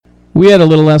We had a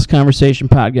Little Less Conversation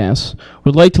podcast.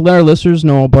 We'd like to let our listeners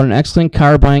know about an excellent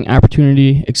car buying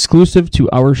opportunity exclusive to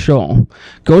our show.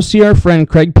 Go see our friend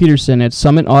Craig Peterson at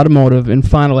Summit Automotive in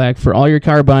Fond du Lac for all your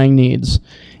car buying needs.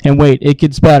 And wait, it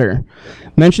gets better.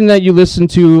 Mention that you listen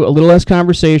to a Little Less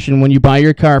Conversation when you buy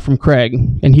your car from Craig,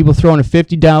 and he will throw in a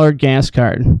 $50 gas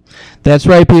card. That's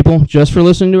right, people. Just for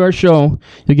listening to our show,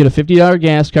 you'll get a $50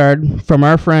 gas card from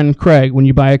our friend Craig when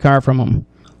you buy a car from him.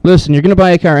 Listen, you're going to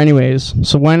buy a car anyways,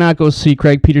 so why not go see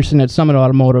Craig Peterson at Summit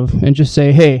Automotive and just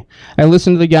say, hey, I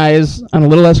listened to the guys on a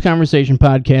Little Less Conversation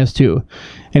podcast too,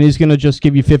 and he's going to just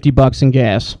give you $50 in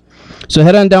gas. So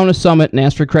head on down to Summit and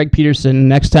ask for Craig Peterson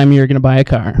next time you're going to buy a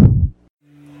car.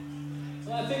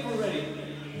 Well, I think we're ready.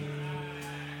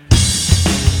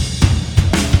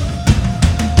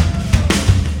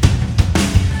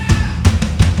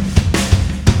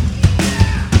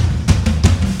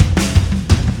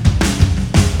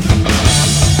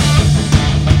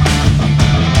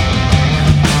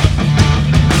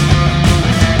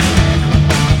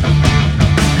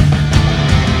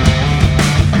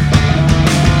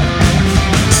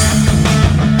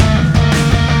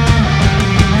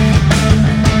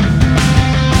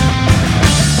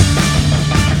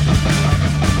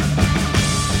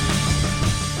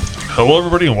 Hello,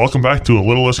 everybody, and welcome back to A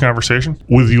Little Less Conversation.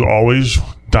 With you always,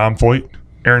 Dom Voigt,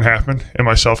 Aaron Halfman, and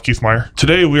myself, Keith Meyer.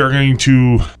 Today, we are going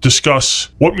to discuss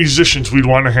what musicians we'd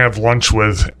want to have lunch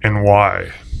with and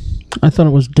why. I thought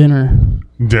it was dinner.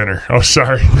 Dinner. Oh,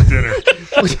 sorry. Dinner.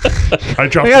 I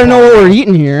gotta know what we're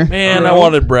eating here. Man, I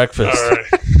wanted breakfast. All right.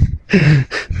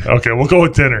 Okay, we'll go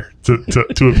with dinner to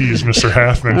appease Mr.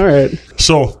 Halfman. All right.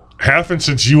 So, Halfman,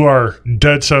 since you are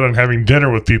dead set on having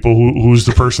dinner with people, who's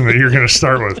the person that you're going to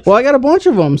start with? Well, I got a bunch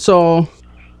of them. So,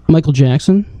 Michael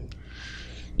Jackson.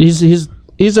 He's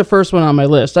the first one on my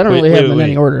list. I don't really have him in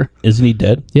any order. Isn't he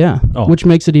dead? Yeah, which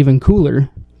makes it even cooler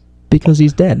because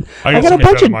he's dead. I got a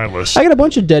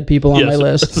bunch of dead people on my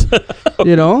list.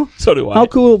 You know, so do I. How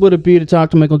cool would it be to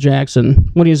talk to Michael Jackson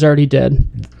when he's already dead?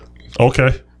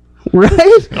 Okay.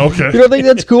 Right? Okay. You don't think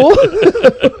that's cool?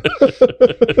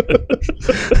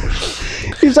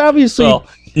 He's obviously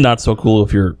not so cool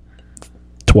if you're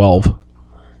 12.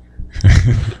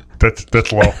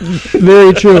 That's low.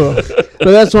 Very true.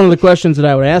 But that's one of the questions that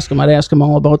I would ask him. I'd ask him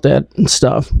all about that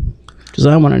stuff because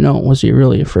I want to know, was he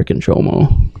really a freaking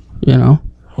chomo? You know.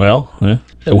 Well, there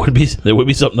would be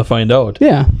something to find out.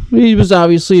 Yeah, he was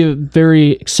obviously a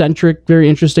very eccentric, very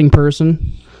interesting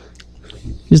person.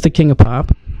 He's the king of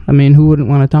pop. I mean, who wouldn't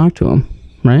want to talk to him,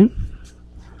 right?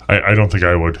 I don't think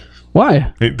I would.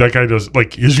 Why? That guy does,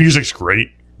 like, his music's great,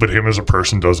 but him as a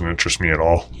person doesn't interest me at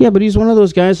all. Yeah, but he's one of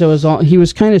those guys that he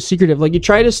was kind of secretive. Like, you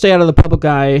try to stay out of the public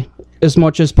eye as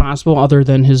much as possible other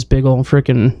than his big old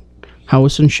freaking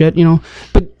house and shit, you know?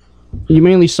 But you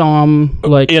mainly saw him,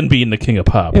 like... And being the king of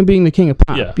pop.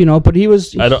 Yeah. You know, but he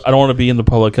was... I don't want to be in the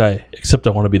public eye, except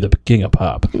I want to be the king of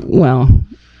pop. Well...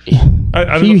 He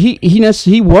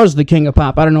was the king of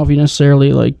pop. I don't know if he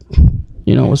necessarily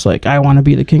was like, I want to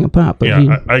be the king of pop. But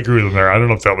yeah, I agree with him there. I don't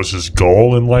know if that was his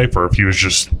goal in life or if he was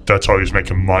just, that's how he was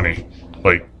making money.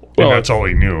 And that's all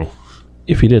he knew.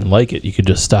 If he didn't like it, you could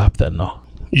just stop then, though.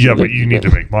 Yeah, but you need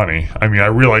to make money. I mean, I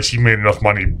realize he made enough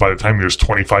money by the time he was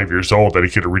 25 years old that he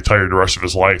could have retired the rest of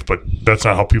his life, but that's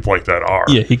not how people like that are.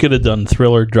 Yeah, he could have done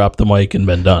Thriller, dropped the mic, and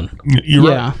been done. You're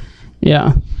right.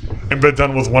 Yeah. And been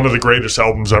done with one of the greatest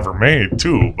albums ever made,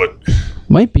 too. But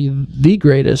might be the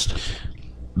greatest.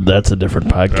 That's a different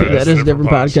podcast. That is a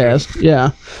different podcast. Yeah.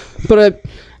 But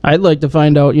I'd like to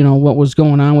find out, what was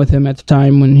going on with him at the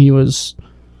time when he was,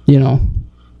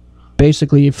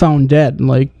 basically found dead.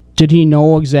 Like, did he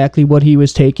know exactly what he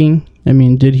was taking? I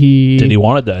mean, did he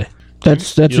want to die?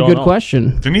 That's a good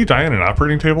question. Didn't he die on an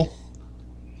operating table?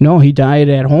 No, he died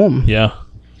at home. Yeah.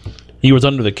 He was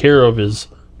under the care of his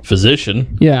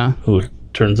physician. Yeah. Who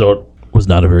turns out was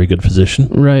not a very good physician.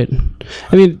 Right.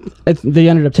 I mean, they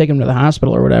ended up taking him to the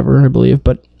hospital or whatever, I believe,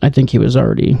 but I think he was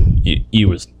already he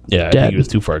was dead. I think he was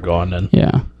too far gone then.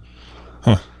 Yeah.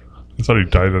 Huh. I thought he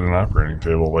died at an operating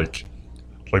table, like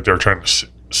they were trying to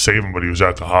save him, but he was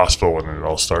at the hospital when it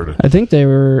all started. I think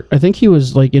he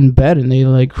was in bed and they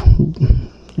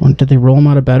did they roll him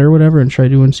out of bed or whatever and try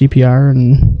doing CPR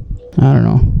and I don't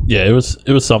know. Yeah, it was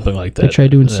something like that. They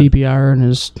tried doing CPR and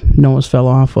his nose fell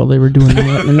off while they were doing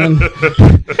that, and then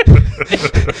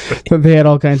but they had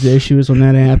all kinds of issues when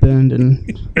that happened. And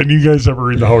you guys ever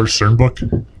read the Howard Stern book?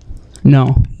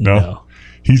 No.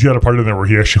 He's got a part in there where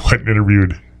he actually went and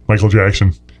interviewed Michael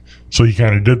Jackson. So he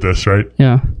kind of did this, right?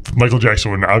 Yeah. Michael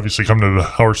Jackson would obviously come to the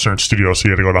Howard Stern studio, so he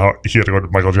had to go to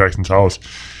Michael Jackson's house.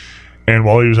 And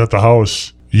while he was at the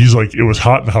house, He's like, it was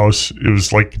hot in the house. It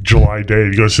was like July day.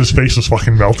 He goes, his face was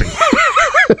fucking melting.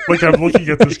 Like, I'm looking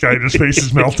at this guy and his face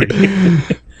is melting.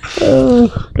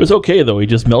 It was okay, though. He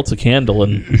just melts a candle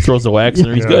and throws the wax in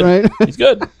there. He's good. Right. He's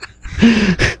good.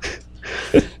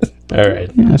 All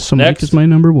right. Yeah, so Mike Next. is my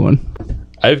number one.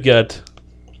 I've got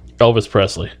Elvis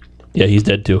Presley. Yeah, he's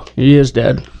dead, too. He is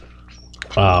dead,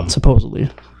 Um, supposedly.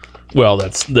 well,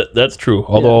 that's true.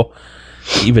 Although,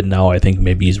 even now, I think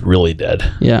maybe he's really dead.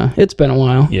 Yeah, it's been a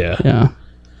while. Yeah. Yeah.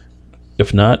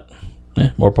 If not,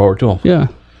 more power to him. Yeah.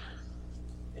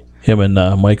 Him and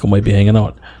Michael might be hanging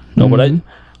out. No, but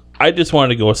I just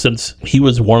wanted to go, since he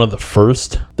was one of the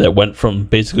first that went from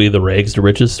basically the rags to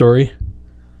riches story.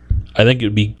 I think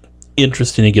it'd be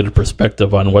interesting to get a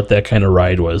perspective on what that kind of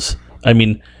ride was. I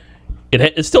mean,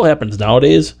 it still happens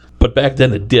nowadays, but back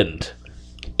then it didn't.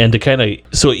 And to kind of,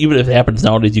 so even if it happens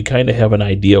nowadays, you kind of have an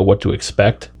idea what to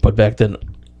expect. But back then,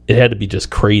 it had to be just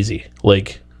crazy.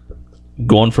 Like,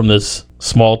 going from this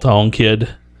small town kid,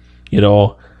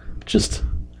 just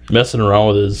messing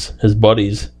around with his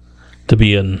buddies to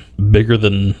being bigger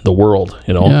than the world,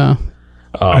 Yeah.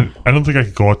 I don't think I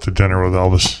could go out to dinner with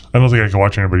Elvis. I don't think I could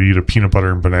watch anybody eat a peanut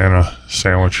butter and banana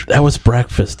sandwich. That was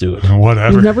breakfast, dude.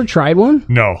 Whatever. You've never tried one?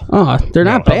 No. Oh, they're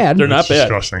not bad. They're not It's bad.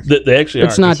 disgusting. They actually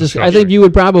It's aren't. not just. I think you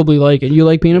would probably like it. You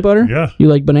like peanut butter? Yeah. You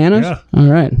like bananas? Yeah. All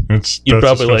right. It's You'd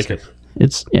that's probably disgusting. like it.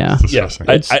 It's yeah. It's Yeah,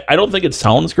 disgusting. I don't think it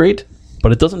sounds great,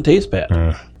 but it doesn't taste bad.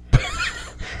 Yeah.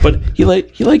 But he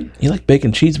like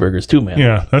bacon cheeseburgers too, man.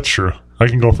 Yeah, that's true. I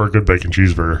can go for a good bacon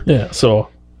cheeseburger. Yeah, so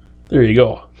there you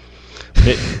go.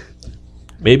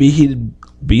 Maybe he'd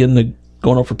be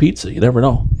going out for pizza. You never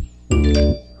know.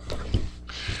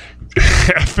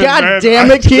 God damn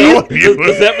it, Keith!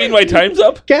 Does that mean my time's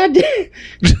up? God damn.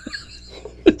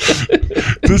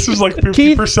 This is like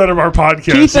 50% of our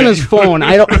podcast. Keith and his phone.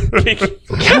 I don't.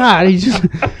 God, he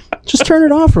just turn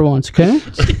it off for once, okay?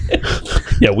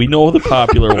 Yeah, we know who the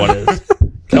popular one is.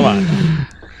 Come on.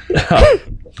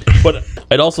 But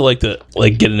I'd also like to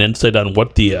get an insight on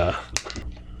what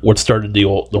what started the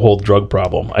whole drug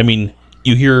problem. I mean,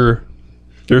 you hear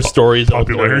there's stories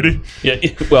Popularity? out there.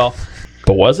 Yeah, well,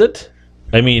 but was it?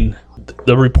 I mean,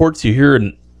 the reports you hear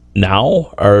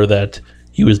now are that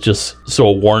he was just so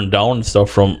worn down and stuff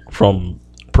from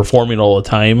performing all the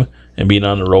time and being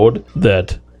on the road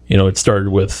that it started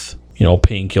with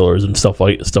painkillers and stuff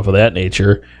of that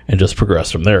nature and just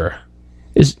progressed from there.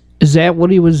 Is that what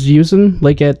he was using?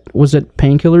 Was it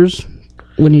painkillers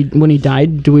when he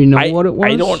died? Do we know what it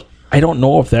was? I don't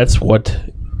know if that's what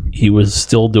he was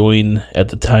still doing at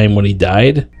the time when he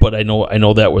died, but I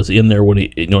know that was in there when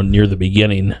he near the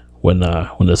beginning when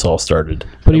this all started.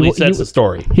 But at least that's the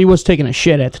story. He was taking a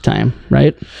shit at the time,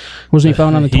 right? Wasn't he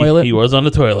found on the toilet? He was on the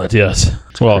toilet. Yes.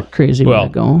 Well, crazy way to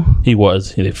go. He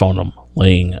was. They found him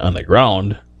laying on the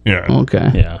ground. Yeah. Okay.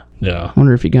 Yeah. Yeah.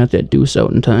 Wonder if he got that deuce out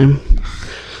in time.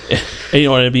 And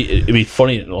it'd be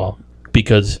funny, well,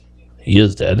 because he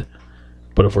is dead.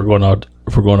 But if we're going out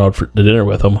for dinner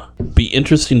with him, be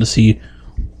interesting to see,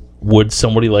 would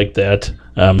somebody like that,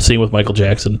 same with Michael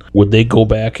Jackson, would they go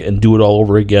back and do it all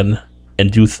over again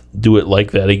and do it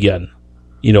like that again?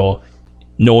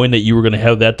 Knowing that you were going to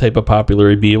have that type of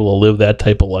popularity, be able to live that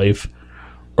type of life,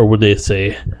 or would they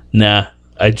say, nah,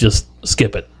 I just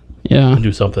skip it Yeah. and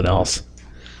do something else?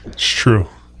 It's true.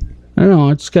 I don't know.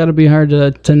 It's got to be hard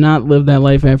to not live that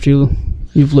life after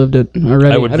you've lived it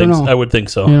already. I don't know. I would think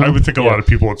so. Yeah. I would think a lot of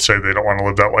people would say they don't want to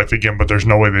live that life again, but there's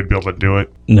no way they'd be able to do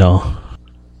it. No.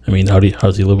 I mean, how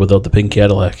does he live without the pink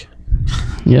Cadillac?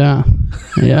 Yeah.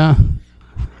 Yeah.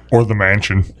 Or the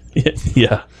mansion.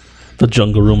 Yeah. The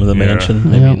jungle room in the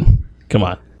mansion. I Yeah. mean, come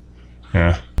on.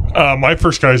 Yeah. My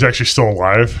first guy is actually still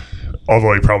alive,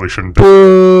 although he probably shouldn't be.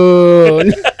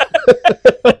 Boo.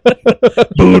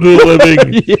 Voodoo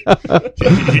living.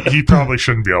 He probably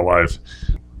shouldn't be alive.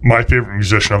 My favorite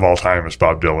musician of all time is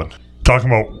Bob Dylan. Talking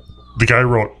about the guy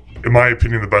wrote, in my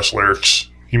opinion, the best lyrics.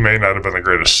 He may not have been the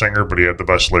greatest singer, but he had the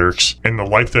best lyrics. And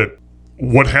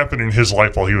what happened in his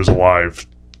life while he was alive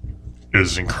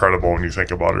is incredible when you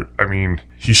think about it. I mean,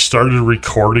 he started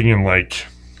recording in he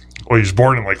was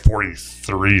born in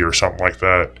 43 or something like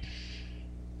that.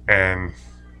 And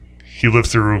he lived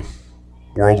through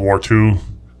World War II,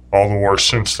 all the wars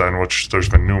since then, which there's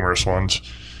been numerous ones.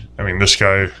 I mean, this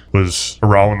guy was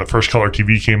around when the first color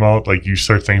TV came out. You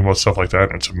start thinking about stuff like that,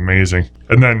 and it's amazing.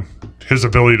 And then his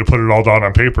ability to put it all down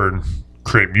on paper and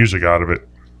create music out of it.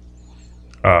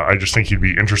 I just think he'd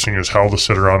be interesting as hell to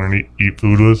sit around and eat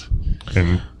food with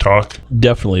and talk.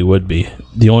 Definitely would be.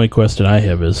 The only question I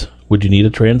have is, would you need a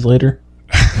translator?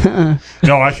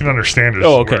 No, I can understand it.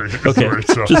 Oh, okay. Okay.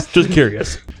 So. Just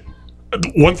curious.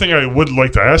 One thing I would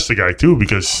like to ask the guy too,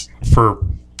 because for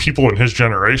people in his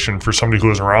generation, for somebody who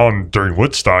was around during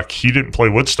Woodstock, he didn't play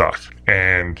Woodstock.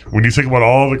 And when you think about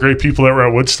all the great people that were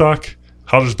at Woodstock,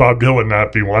 how does Bob Dylan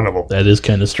not be one of them? That is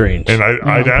kind of strange. And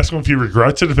I'd ask him if he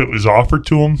regrets it, if it was offered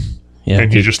to him,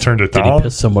 and he just turned it down. Did he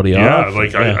piss somebody off?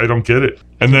 I don't get it.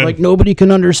 And then, Like, nobody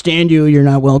can understand you. You're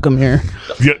not welcome here.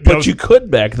 But you could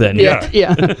back then. Yeah.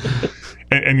 Yeah.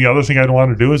 and the other thing I'd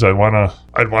want to do is I'd want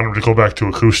him to go back to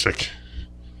acoustic.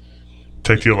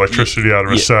 Take the electricity out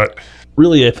of his set.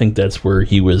 Really, I think that's where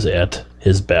he was at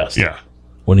his best. Yeah.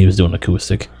 When he was doing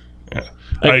acoustic. Yeah.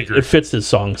 I agree. It fits his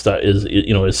song style,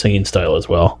 his singing style as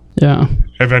well. Yeah.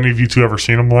 Have any of you two ever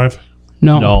seen him live?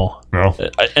 No. No.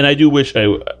 And I do wish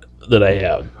that I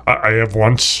have. I have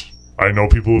once. I know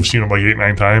people who've seen him like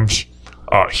 8-9 times.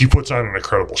 He puts on an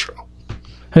incredible show.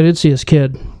 I did see his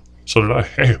kid. So did I.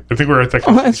 Hey, I think we're at that.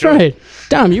 Oh, that's right.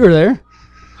 Dom, you were there.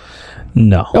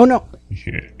 No. Oh, no.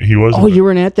 He was. Oh, you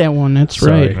weren't at that one. That's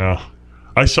Sorry. right. No.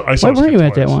 I saw. Why his weren't kid you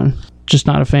at that twice. one? Just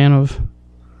not a fan of...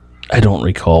 I don't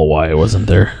recall why I wasn't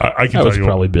there. I can I tell was you.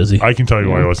 probably busy. I can tell you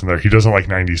why I wasn't there. He doesn't like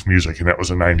 90s music, and that was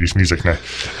a 90s music night.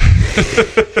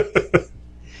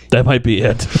 That might be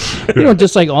it. You don't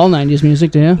dislike all 90s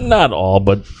music, do you? Not all,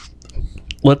 but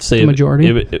let's say The majority?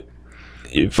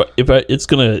 If it's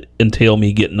going to entail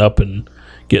me getting up and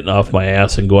getting off my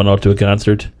ass and going out to a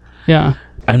concert, Yeah.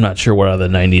 I'm not sure what out of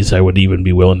the 90s I would even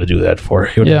be willing to do that for.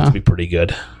 It would have to be pretty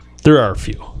good. There are a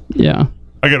few. Yeah.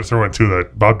 I got to throw in too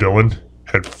that Bob Dylan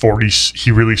had 40. He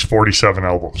released 47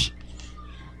 albums,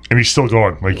 and he's still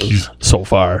going. Like he's So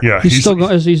far. yeah. He's still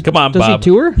going. Come on, does Bob. he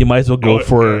tour? You might as well go Oh,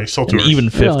 for yeah, he still an tours. even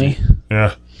 50. Really?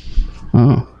 Yeah.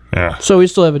 Oh. Yeah. So we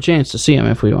still have a chance to see him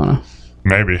if we want to.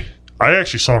 Maybe. I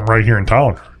actually saw him right here in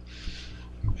town.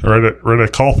 Right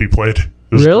at Coffee played. It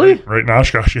was Really? great. Right in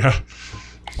Oshkosh, yeah.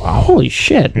 Wow. Holy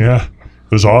shit. Yeah.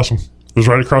 It was awesome. It was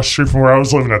right across the street from where I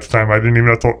was living at the time. I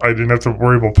didn't have to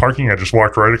worry about parking. I just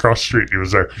walked right across the street. He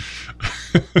was there.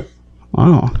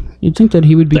 Wow. You'd think that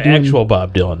he would be The doing... actual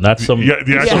Bob Dylan, not some. Yeah,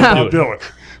 the actual Yeah. Bob Dylan.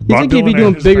 You'd Bob think he'd be Dylan doing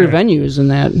and his bigger band. venues than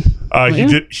that.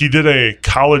 Yeah. He did a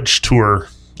college tour.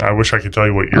 I wish I could tell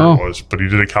you what year Oh. it was, but he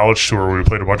did a college tour where we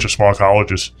played a bunch of small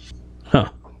colleges. Huh.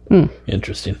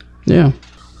 Interesting. Yeah.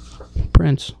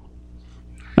 Prince.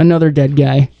 Another dead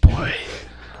guy. Boy,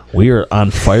 we are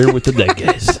on fire with the dead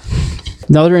guys.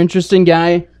 Another interesting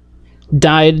guy.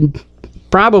 Died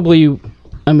probably,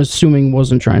 I'm assuming,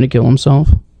 wasn't trying to kill himself.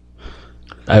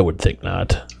 I would think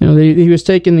not. You know, he was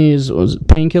taking these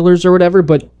painkillers or whatever,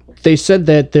 but they said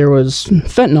that there was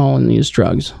fentanyl in these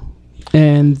drugs.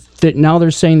 And that now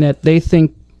they're saying that they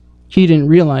think he didn't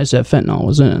realize that fentanyl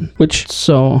was in. Which,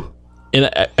 So, and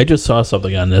I just saw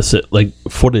something on this, like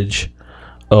footage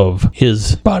of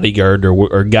his bodyguard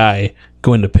or guy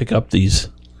going to pick up these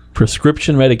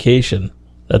prescription medication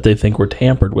that they think were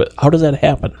tampered with. How does that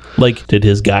happen? Like, did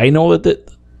his guy know that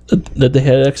they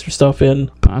had extra stuff in?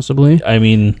 possibly. I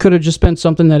mean, Could have just been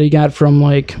something that he got from,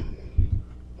 like,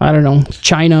 I don't know,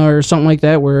 China or something like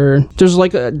that, where there's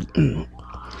like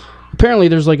apparently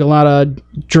there's like a lot of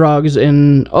drugs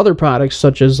and other products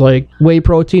such as like whey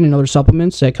protein and other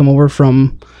supplements that come over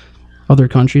from other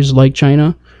countries like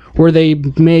China, where they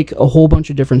make a whole bunch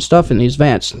of different stuff in these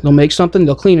vats. They'll make something,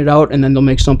 they'll clean it out, and then they'll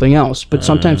make something else. But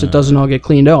sometimes it doesn't all get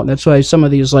cleaned out. That's why some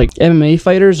of these like MMA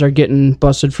fighters are getting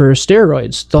busted for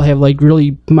steroids. They'll have like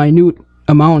really minute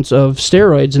amounts of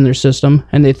steroids in their system,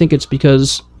 and they think it's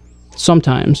because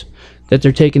sometimes that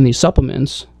they're taking these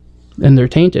supplements and they're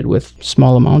tainted with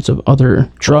small amounts of other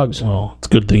drugs. well, it's a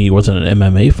good thing he wasn't an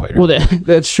MMA fighter. Well,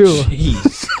 that's true.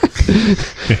 Jeez.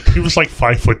 He was like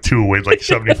 5'2", weighed like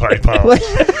 75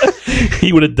 pounds.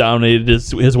 He would have dominated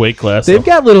his weight class. They've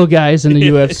got little guys in the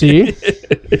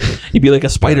UFC. He'd be like a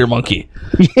spider monkey.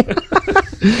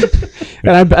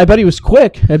 And I bet he was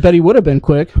quick. I bet he would have been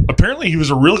quick. Apparently, he was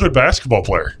a real good basketball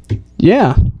player.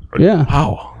 Yeah. Yeah.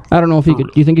 Wow. I don't know if he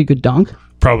could. Do you think he could dunk?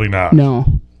 Probably not. No.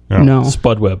 No. No.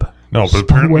 Spudweb. No, but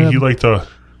apparently Web. he liked to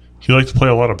play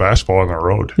a lot of basketball on the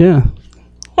road. Yeah.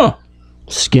 Huh.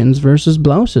 Skins versus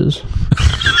blouses.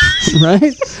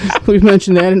 Right? We've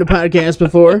mentioned that in the podcast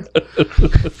before.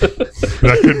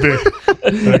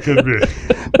 That could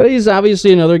be. But he's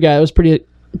obviously another guy that was pretty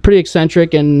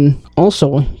eccentric, and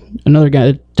also another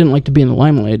guy that didn't like to be in the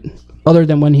limelight, other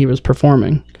than when he was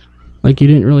performing. Like, you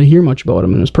didn't really hear much about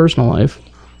him in his personal life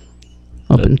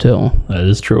up until That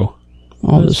is true.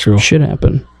 all this shit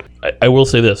happened. I will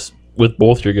say this with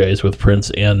both your guys, with Prince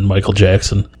and Michael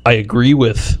Jackson. I agree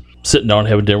with sitting down and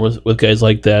having dinner with guys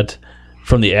like that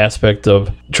from the aspect of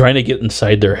trying to get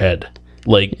inside their head.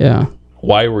 Like, Yeah.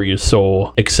 why were you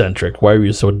so eccentric? Why were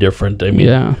you so different? I mean,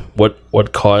 Yeah.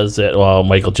 what caused that? Well,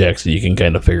 Michael Jackson, you can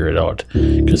kind of figure it out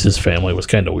because his family was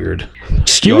kind of weird.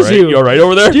 Excuse you. You all right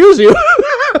over there? Excuse you.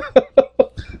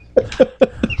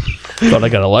 Thought I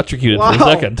got electrocuted for a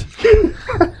second.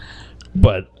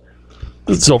 But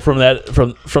so from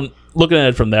looking at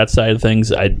it from that side of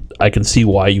things, I can see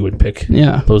why you would pick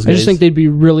Yeah. those guys. I just think they'd be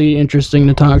really interesting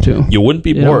to talk to. You wouldn't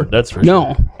be bored, that's for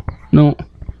sure. No.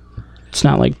 It's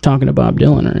not like talking to Bob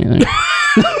Dylan or anything.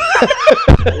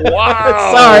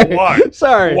 Wow. Sorry. Why?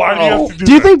 Sorry. Why do you have to do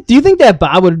Do you that? think that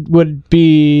Bob would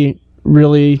be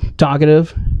really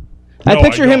talkative? No, I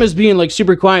picture I him don't. as being like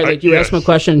super quiet. Like you yes. ask him a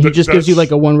question, he just gives you That's-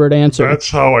 like a one-word answer. That's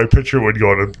how I picture would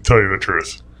go, to tell you the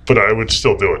truth. But I would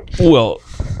still do it. Well,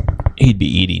 he'd be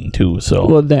eating too, so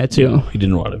Well, that too. he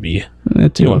didn't want to be. That He too.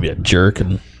 didn't want to be a jerk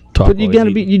and talk. But you while gotta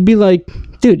he's be. eating. You'd be like,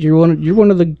 dude, you're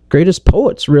one of the greatest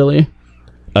poets, really.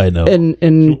 I know. And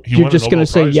He you're won a just gonna Nobel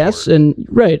say Prize yes for it. and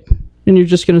right, and you're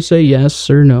just gonna say yes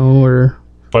or no or.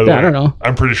 By the Yeah, way, I don't know.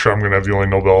 I'm pretty sure I'm going to have the only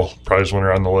Nobel Prize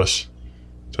winner on the list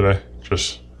today.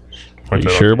 Just Are point you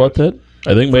that sure out. about that?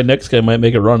 I think my next guy might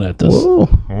make a run at this. Whoa.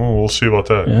 Oh, we'll see about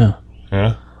that. Yeah.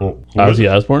 Yeah. Well, who is Ozzy it?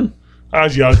 Osbourne?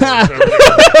 Ozzy Osbourne.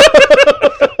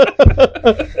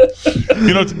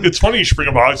 You know, it's funny you should bring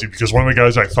up Ozzy because one of the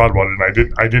guys I thought about it,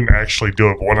 and I didn't actually do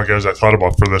it, but one of the guys I thought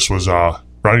about for this was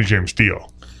Ronnie James Dio.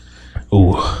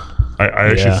 Ooh. I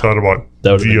actually Yeah. thought about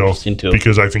That would've been Dio interesting, too.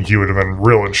 because I think he would have been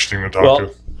real interesting to talk Well, to.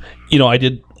 you know, I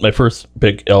did my first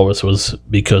pick Elvis was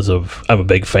because of I'm a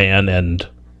big fan and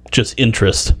just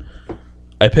interest.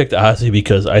 I picked Ozzy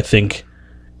because I think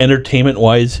entertainment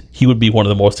wise, he would be one of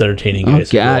the most entertaining Oh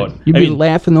guys. around. God, you'd be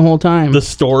laughing the whole time. the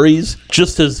stories,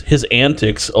 just his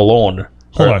antics alone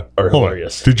Hold are on.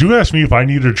 hilarious. Did you ask me if I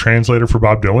needed a translator for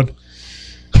Bob Dylan?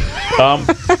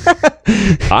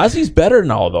 Ozzy's better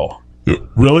now though.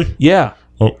 Really? Yeah.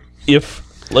 Oh, If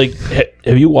like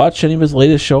have you watched any of his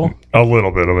latest show? a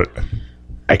little bit of it.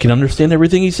 I can understand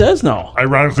everything he says now.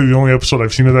 Ironically, the only episode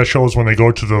I've seen of that show is when they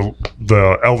go to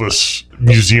the Elvis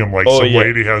museum. Like some yeah.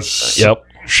 lady has, Yep.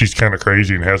 she's kind of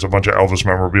crazy and has a bunch of Elvis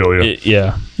memorabilia,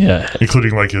 Yeah.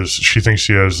 including like she thinks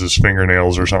he has his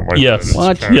fingernails or something like Yes. that. It's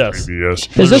What? kinda Yes. creepy, yes. Is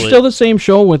this literally- still the same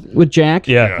show with Jack?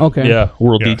 Yeah. Okay. Yeah.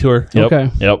 World Yeah. Detour. Yep. Okay.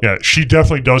 Yep. Yeah, she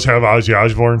definitely does have Ozzy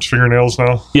Osbourne's fingernails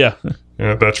now. Yeah.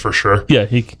 Yeah, that's for sure. Yeah.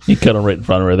 He cut him right in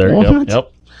front of her there. What?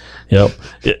 Yep.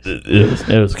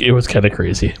 It was kind of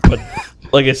crazy, but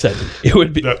like I said, it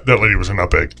would be. That lady was a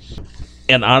nutbag.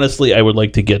 And honestly, I would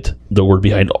like to get the word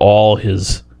behind all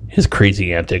his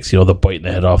crazy antics. You know, the biting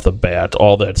the head off the bat,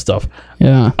 all that stuff.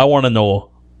 Yeah. I want to know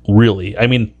really. I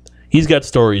mean, he's got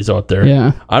stories out there.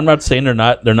 Yeah. I'm not saying they're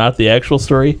not the actual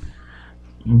story,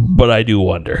 but I do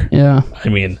wonder. Yeah. I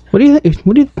mean, What do you think?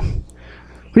 What do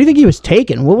you think he was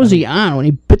taking? What was he on when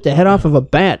he bit the head off of a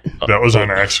bat? That was on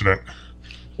accident.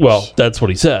 well, that's what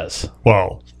he says.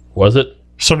 Well, Was it?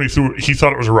 somebody he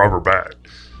thought it was a rubber bat.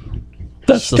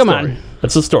 That's the Come story. on.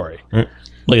 That's the story.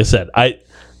 Like I said, I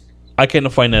kind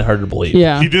of find that hard to believe.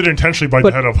 Yeah. He did intentionally bite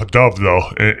the head off a dove, though,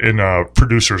 in a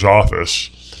producer's office.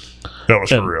 That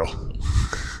was And- for real.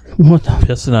 What the?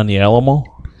 Pissing on the Alamo,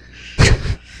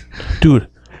 dude.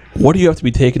 What do you have to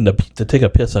be taking to take a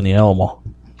piss on the Alamo?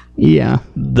 Yeah.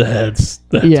 That's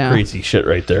Yeah. crazy shit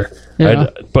right there. Yeah.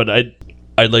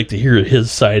 I'd like to hear his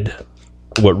side,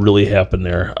 what really happened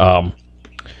there. And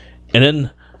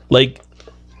then like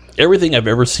everything I've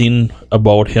ever seen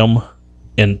about him,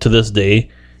 and to this day,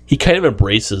 he kind of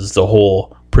embraces the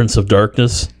whole Prince of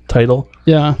Darkness title.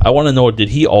 Yeah. I want to know, did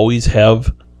he always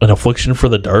have an affliction for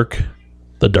the dark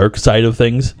side of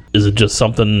things? Is it just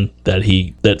something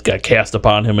that got cast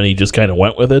upon him and he just kind of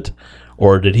went with it?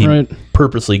 Or did he Right.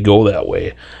 purposely go that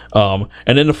way? And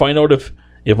then to find out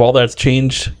if all that's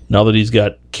changed now that he's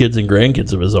got kids and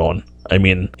grandkids of his own. I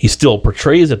mean, he still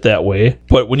portrays it that way,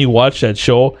 but when you watch that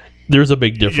show, there's a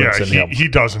big difference in him. He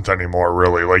doesn't anymore,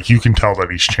 really. Like, you can tell that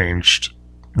he's changed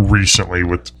recently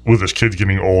with his kids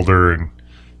getting older and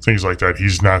things like that.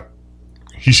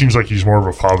 He seems like he's more of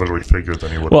a fatherly figure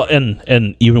than he would. Well,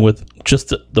 and even with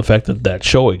just the fact that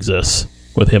show exists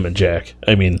with him and Jack,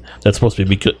 I mean, that's supposed to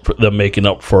be for them making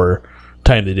up for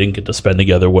time they didn't get to spend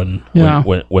together when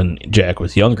Jack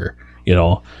was younger, you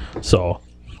know. So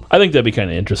I think that'd be kind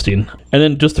of interesting. And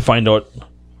then just to find out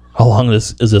how long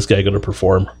is this guy going to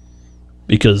perform,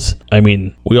 because I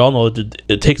mean, we all know that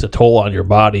it takes a toll on your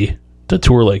body to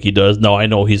tour like he does. Now I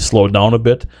know he's slowed down a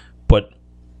bit, but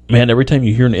man, every time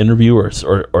you hear an interview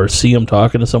or see him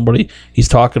talking to somebody, he's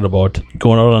talking about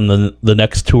going out on the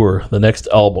next tour, the next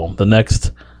album, the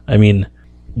next. I mean,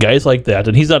 guys like that,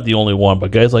 and he's not the only one,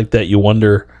 but guys like that, you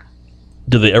wonder,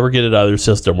 do they ever get it out of their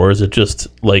system, or is it just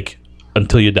like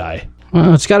until you die.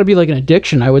 Well, it's got to be like an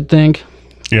addiction, I would think.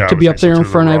 Yeah, To be up there in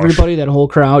front of everybody, that whole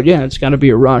crowd. Yeah, it's got to be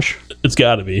a rush. It's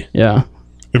got to be. Yeah.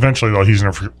 Eventually, though, he's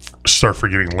going to start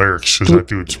forgetting lyrics because that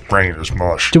dude's brain is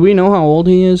mush. Do we know how old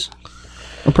he is?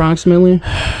 Approximately?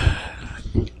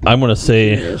 I'm going to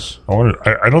say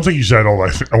I don't think he's that old.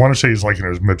 I want to say he's like in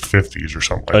his mid-50s or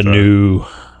something like that.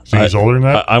 Think he's older than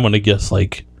that? I'm going to guess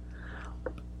like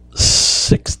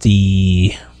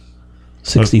 60,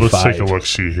 65. Let's take a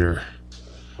look-see here.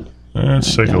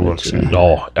 Let's take a look-see.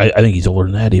 No, I think he's older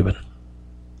than that even.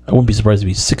 I wouldn't be surprised if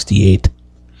he's 68.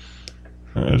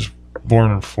 He was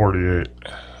born in 48.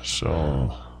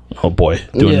 So... Oh, boy.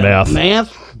 Doing math.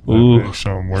 Math? Ooh.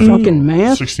 Fucking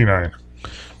math? 69.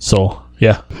 So,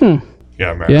 yeah.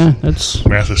 Yeah, math. Yeah, that's...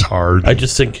 Math is hard. I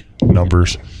just think...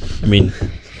 Numbers. I mean...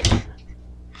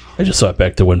 I just thought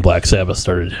back to when Black Sabbath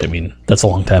started. I mean, that's a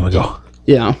long time ago.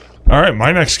 Yeah. All right,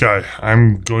 my next guy.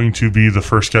 I'm going to be the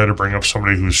first guy to bring up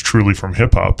somebody who's truly from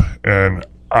hip-hop. And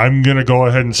I'm going to go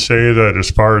ahead and say that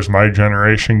as far as my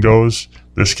generation goes,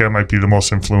 this guy might be the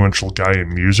most influential guy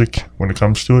in music when it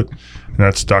comes to it. And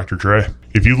that's Dr. Dre.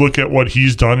 If you look at what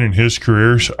he's done in his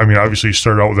careers, I mean, obviously he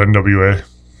started out with NWA.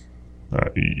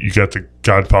 You got the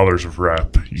godfathers of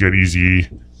rap. You got Eazy-E,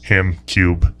 him,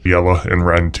 Cube, Yella, and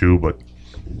Ren too.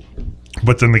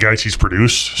 But then the guys he's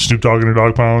produced, Snoop Dogg and the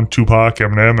Dogg Pound, Tupac,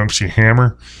 Eminem, MC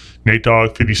Hammer, Nate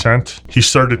Dogg, 50 Cent. He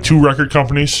started 2 record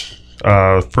companies.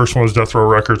 First one was Death Row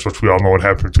Records, which we all know what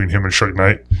happened between him and Suge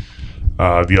Knight.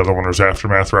 The other one was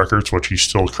Aftermath Records, which he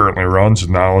still currently runs.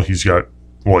 And now he's got,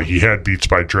 he had Beats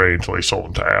by Dre until he sold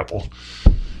them to Apple.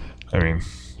 I mean...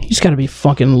 He's got to be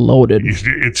fucking loaded.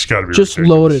 It's got to be just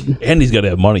ridiculous. Loaded. And he's got to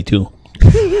have money, too.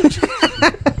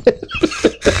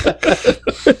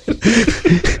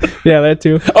 Yeah, that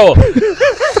too. Oh.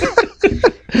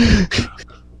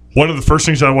 One of the first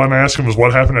things I wanted to ask him was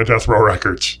what happened at Death Row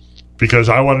Records. Because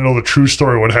I want to know the true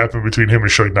story of what happened between him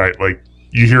and Suge Knight. Like,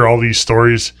 you hear all these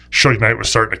stories. Suge Knight was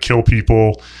starting to kill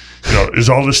people. You know, is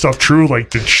all this stuff true?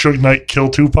 Like, did Suge Knight kill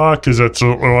Tupac? Because that's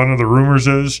what one of the rumors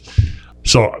is.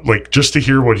 So, like, just to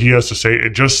hear what he has to say,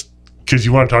 it just, because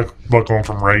you want to talk about going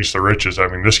from rags to riches. I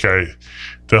mean, this guy,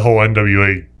 the whole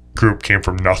NWA group came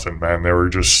from nothing, man. They were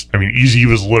just, I mean, Eazy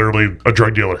was literally a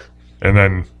drug dealer and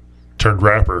then turned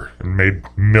rapper and made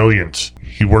millions.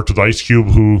 He worked with Ice Cube,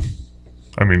 who,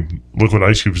 I mean, look what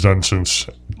Ice Cube's done since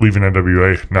leaving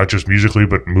NWA, not just musically,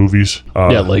 but movies.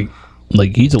 Yeah,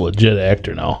 like he's a legit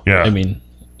actor now. Yeah. I mean,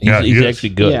 he's actually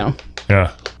good. Yeah.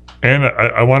 Yeah. And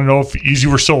I want to know if Eazy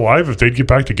were still alive, if they'd get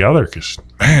back together, because,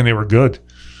 man, they were good.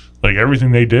 Like,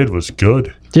 everything they did was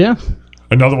good. Yeah.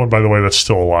 Another one, by the way, that's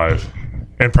still alive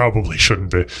and probably shouldn't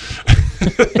be.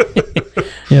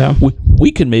 Yeah.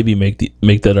 We can maybe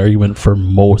make that argument for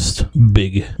most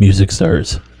big music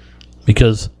stars,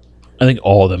 because I think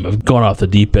all of them have gone off the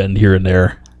deep end here and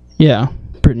there. Yeah.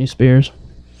 Britney Spears.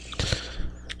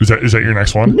 Is that your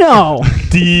next one? No.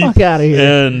 Deep Fuck out of here.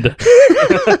 end.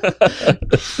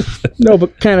 No,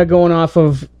 but kind of going off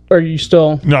of, are you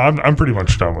still, No, I'm pretty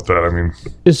much done with that. I mean,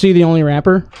 is he the only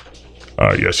rapper?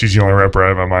 yes, he's the only rapper I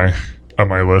have on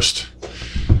my list.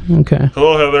 Okay.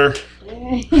 Hello, Heather.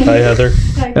 Hi, Heather.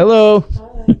 Hello.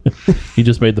 You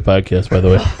just made the podcast, by the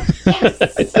way.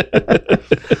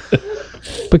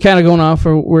 But kind of going off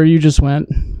of where you just went.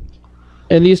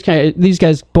 And these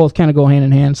guys both kind of go hand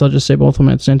in hand, so I'll just say both of them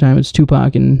at the same time. It's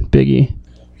Tupac and Biggie.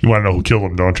 You want to know who killed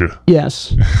him, don't you?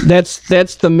 Yes.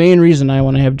 That's the main reason I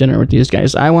want to have dinner with these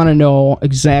guys. I want to know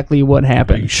exactly what Are you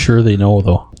happened. sure they know,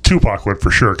 though? Tupac would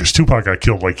for sure, because Tupac got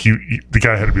killed. Like, the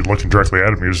guy had to be looking directly at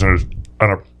him. He was on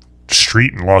a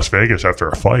street in Las Vegas after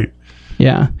a fight.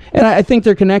 Yeah. And I think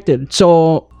they're connected.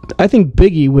 So I think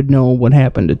Biggie would know what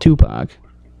happened to Tupac.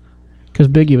 Because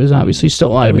Biggie was obviously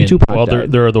still alive when Tupac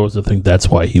died. there are those that think that's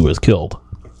why he was killed.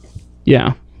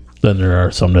 Yeah. Then there are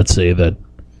some that say that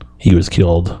he was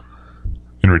killed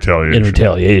In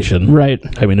retaliation. Right.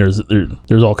 I mean,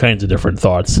 there's all kinds of different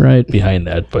thoughts behind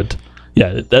that, but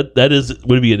yeah, that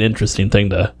would be an interesting thing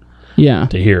to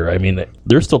hear. I mean,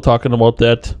 they're still talking about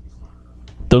that.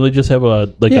 Don't they just have a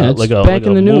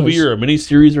movie or a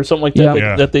miniseries or something like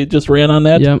that that they just ran on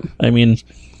that? Yep. I mean,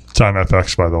 It's on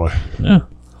FX, by the way. yeah.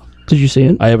 Did you see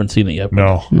it? I haven't seen it yet.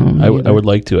 No. No, I would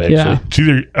like to, actually. Yeah. It's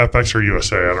either FX or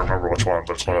USA. I don't remember which one,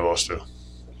 but it's one of those two.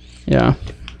 Yeah.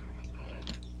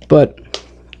 But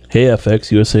Hey,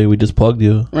 FX USA, we just plugged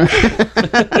you.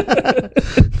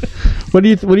 what do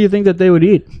you think that they would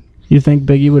eat? You think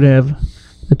Biggie would have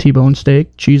a T-bone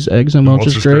steak, cheese, eggs, and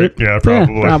Welch's grape? Yeah,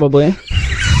 probably. Yeah, probably.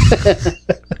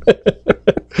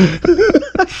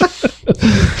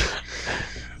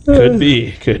 Could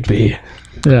be.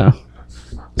 Yeah.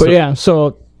 But yeah,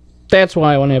 so That's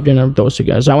why I want to have dinner with those two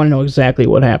guys. I want to know exactly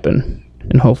what happened,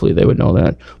 and hopefully they would know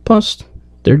that. Plus,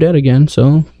 they're dead again,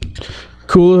 so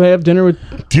cool to have dinner with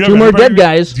two more dead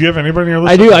guys. Do you have anybody in your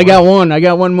list? I do. I got one. I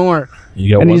got one more.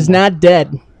 You got And one he's more. not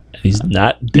dead. He's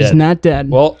not dead. He's not dead.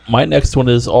 Well, my next one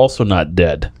is also not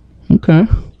dead. Okay.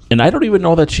 And I don't even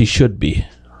know that she should be.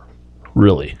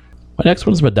 Really. My next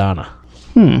one's Madonna.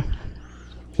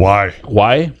 Why?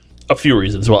 Why? A few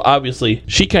reasons. Well, obviously,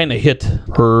 she kind of hit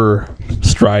her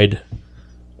stride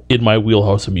in my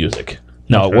wheelhouse of music.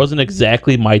 Now, Okay. it wasn't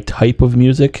exactly my type of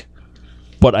music,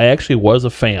 but I actually was a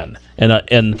fan.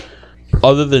 And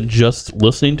other than just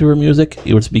listening to her music,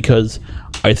 it was because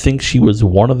I think she was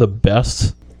one of the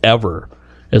best ever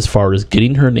as far as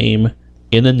getting her name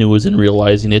in the news and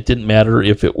realizing it didn't matter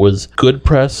if it was good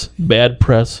press, bad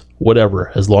press,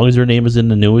 whatever. As long as your name is in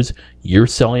the news, you're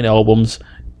selling albums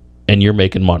and you're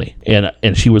making money. And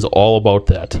she was all about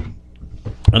that.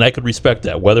 And I could respect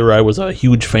that, whether I was a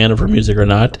huge fan of her music or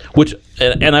not.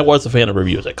 And I was a fan of her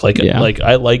music. Like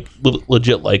I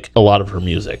legit like a lot of her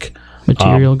music.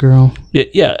 Material Girl.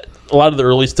 Yeah, a lot of the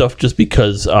early stuff just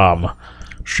because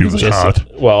She was hot.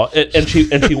 well, and she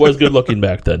was good looking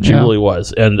back then. She Yeah. really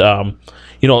was. And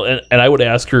and I would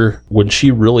ask her when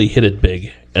she really hit it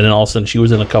big, and then all of a sudden she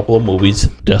was in a couple of movies,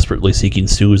 Desperately Seeking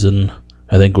Susan,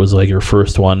 I think was like her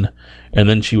first one, and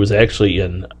then she was actually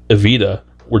in Evita,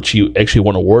 which she actually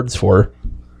won awards for,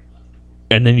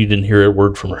 and then you didn't hear a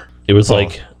word from her. It was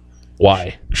like,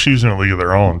 why? She's in a league of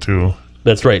their own too.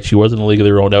 That's right. She was in a league of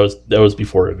their own. That was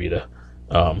before Evita.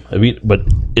 But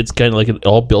it's kind of like it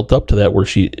all built up to that, where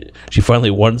she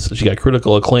finally won. She got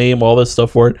critical acclaim, all this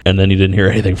stuff for it, and then you didn't hear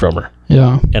anything from her.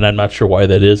 Yeah. And I'm not sure why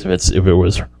that is. If it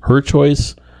was her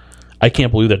choice, I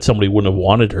can't believe that somebody wouldn't have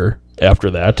wanted her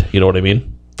after that. You know what I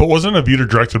mean? But wasn't Evita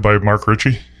directed by Mark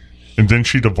Ritchie? And didn't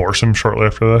she divorce him shortly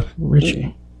after that?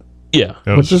 Richie. Yeah.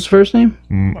 It What's was- his first name?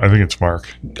 I think it's Mark.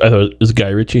 I thought it was Guy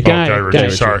Ritchie. Guy. Ritchie.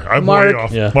 Ritchie. Sorry, I'm Mark. way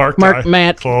off. Yeah. Mark, Mark, Guy.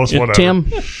 Matt, Close, whatever. Tim,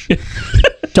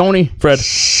 Tony. Fred.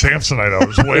 Samsonite, I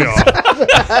was way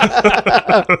off.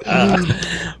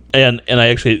 And I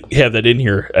actually have that in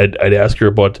here. I'd ask her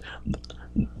about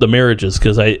the marriages,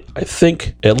 because I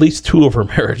think at least two of her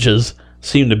marriages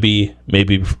seem to be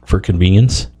maybe for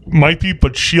convenience. Might be,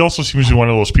 but she also seems to be one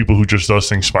of those people who just does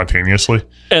things spontaneously.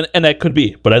 And that could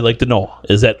be, but I'd like to know,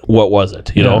 is that what was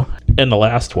it, you know? And the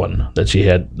last one that she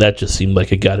had, that just seemed like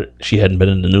she hadn't been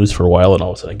in the news for a while, and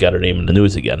all of a sudden got her name in the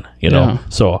news again, you know? Yeah.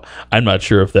 So I'm not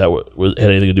sure if that had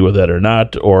anything to do with that or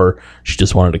not, or she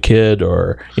just wanted a kid,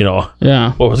 or,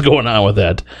 Yeah. what was going on with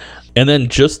that. And then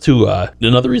just to,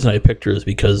 another reason I picked her is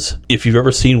because if you've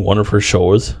ever seen one of her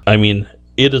shows, I mean,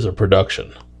 it is a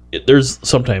production. There's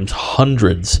sometimes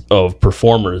hundreds of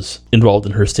performers involved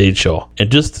in her stage show, and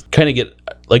just kind of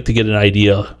get an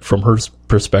idea from her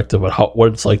perspective of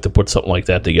what it's like to put something like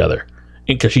that together.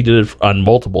 And because she did it on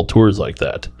multiple tours like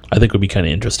that, I think would be kind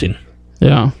of interesting.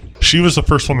 Yeah. She was the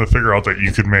first one to figure out that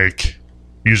you could make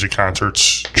music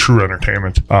concerts true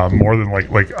entertainment, more than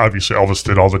like obviously Elvis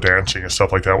did all the dancing and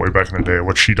stuff like that way back in the day,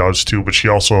 which she does too, but she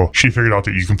figured out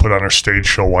that you can put on a stage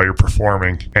show while you're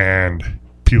performing and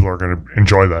people are going to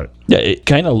enjoy that. Yeah,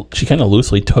 she kind of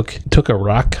loosely took a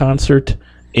rock concert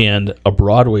and a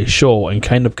Broadway show and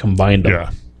kind of combined them.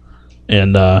 Yeah.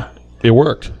 And it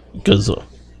worked, because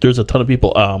there's a ton of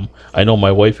people, I know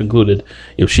my wife included,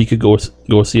 if she could go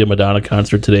see a Madonna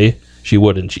concert today, she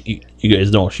would. And you guys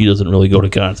know she doesn't really go to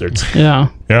concerts. Yeah.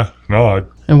 Yeah. No,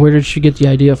 And where did she get the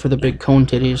idea for the big cone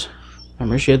titties?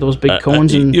 Remember she had those big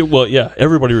cones and Well, yeah,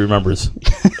 everybody remembers.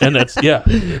 And that's,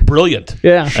 brilliant.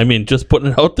 Yeah. I mean, just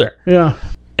putting it out there. yeah.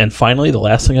 And finally, the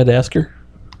last thing I'd ask her,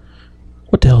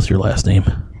 what the hell's your last name?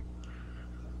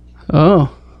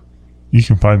 Oh. you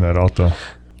can find that out though.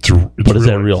 But is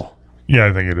that real? Yeah,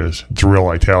 I think it is. It's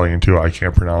real Italian too. I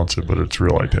can't pronounce it, but it's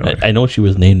real Italian. I know she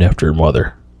was named after her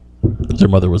mother. Her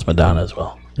mother was Madonna as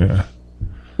well. Yeah.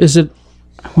 Is it?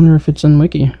 I wonder if it's in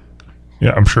Wiki.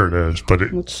 Yeah, I'm sure it is, but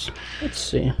Let's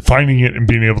see. finding it and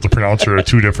being able to pronounce it are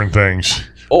two different things.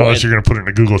 Unless you're going to put it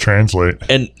into Google Translate.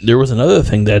 And there was another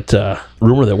thing, that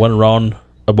rumor that went around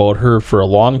about her for a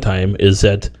long time, is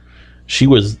that she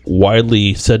was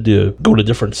widely said to go to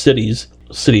different cities,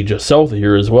 city just south of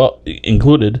here as well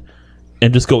included,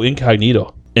 and just go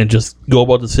incognito and just go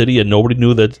about the city, and nobody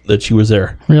knew that she was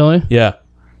there. Really? Yeah,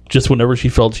 just whenever she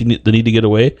felt the need to get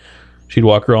away, she'd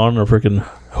walk around in a freaking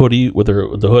hoodie with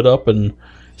the hood up and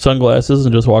sunglasses,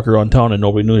 and just walk around town, and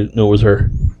nobody knew it was her.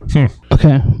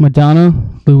 Okay. Madonna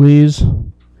Louise.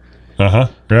 Yeah.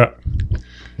 Yep.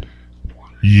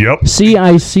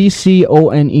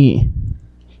 Ciccone.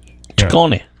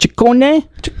 Ciccone. Ciccone?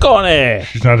 Ciccone.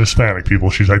 She's not Hispanic, people.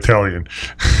 She's Italian.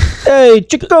 Hey,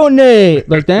 Ciccone!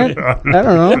 Like that? I don't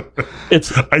know.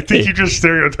 It's. I think you just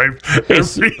stereotyped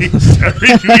every New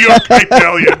York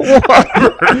Italian.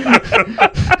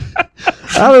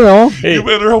 I don't know. Hey, You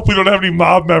better hope we don't have any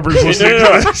mob members listening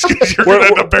to this, because you're going to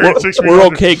end up buried 6 feet we're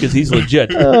under. okay because he's legit.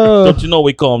 Don't you know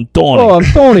we call him Tony? Oh, I'm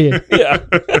Tony. Yeah.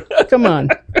 Come on.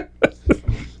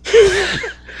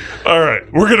 All right,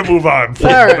 we're going to move on.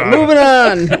 All right, moving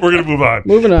on. We're going to move on.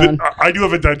 Moving on. I do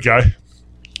have a dead guy.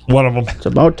 One of them. It's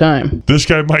about time. This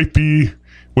guy might be,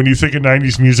 when you think of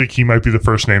 90s music, he might be the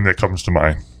first name that comes to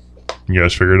mind. You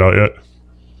guys figured it out yet?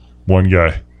 One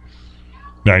guy.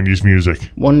 90s music.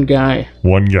 One guy.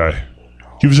 One guy.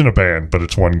 He was in a band, but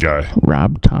it's one guy.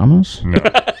 Rob Thomas? No.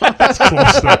 That's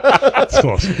close. That's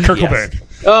close. Kurt Cobain.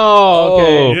 Oh,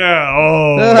 okay. Yeah.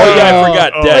 Oh. Oh, yeah, I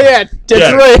forgot. Oh, Dead. yeah,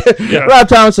 that's right. Yeah. Rob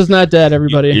Thomas is not dead,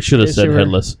 everybody. You should have In case said you were-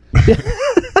 headless.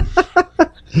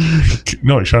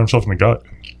 No, he shot himself in the gut.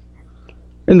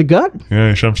 In the gut? Yeah,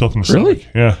 he shot himself in the Really?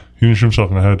 stomach. Yeah, he didn't shoot himself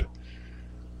in the head.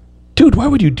 Dude, why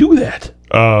would you do that?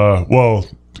 Well,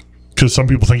 because some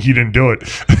people think he didn't do it.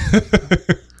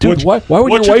 Dude, why would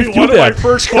What your should wife be one do of my that?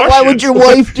 first questions? Why would your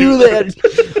wife do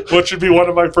that? What should be one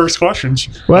of my first questions?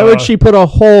 Why would she put a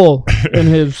hole in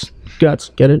his guts?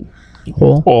 Get it?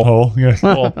 Hole. Oh, yeah.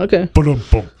 Oh. Okay. Boom,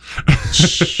 boom.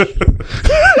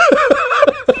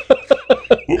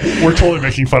 We're totally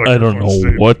making fun of I Kurt don't know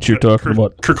Cobain's what you're talking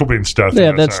about. Kurt Cobain's death. Yeah,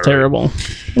 and that's not right. terrible.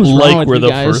 What's wrong Like with we're you the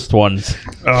guys? first ones.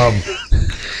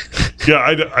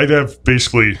 Yeah, I'd have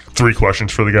basically 3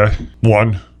 questions for the guy.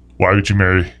 1, why would you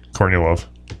marry Courtney Love?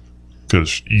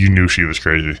 Because you knew she was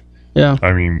crazy. Yeah.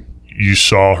 I mean, you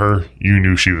saw her, you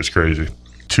knew she was crazy.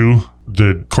 2,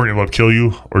 did Courtney Love kill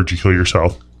you, or did you kill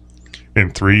yourself?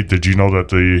 And 3, did you know that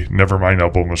the Nevermind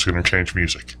album was going to change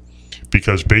music?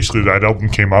 Because basically that album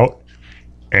came out,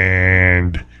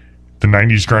 and the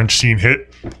 90s grunge scene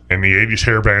hit, and the 80s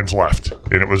hair bands left,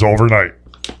 and it was overnight.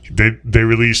 They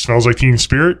released Smells Like Teen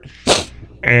Spirit,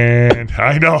 and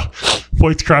I know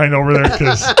Floyd's crying over there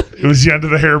because it was the end of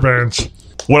the hair bands.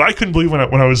 What I couldn't believe when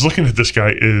I was looking at this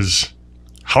guy is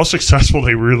how successful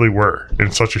they really were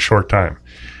in such a short time.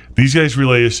 These guys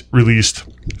released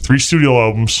 3 studio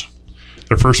albums.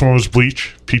 Their first one was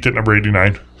Bleach, peaked at number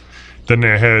 89. Then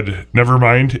they had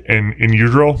Nevermind and In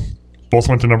Utero, both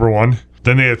went to number 1.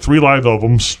 Then they had 3 live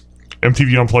albums,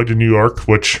 MTV Unplugged in New York,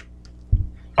 which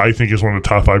I think is one of the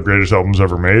top 5 greatest albums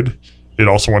ever made. It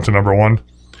also went to number 1.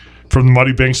 From the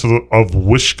Muddy Banks of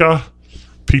Wishka,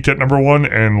 peaked at number 1,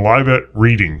 and Live at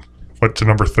Reading went to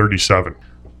number 37.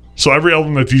 So every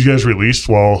album that these guys released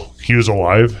while he was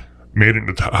alive made it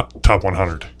into top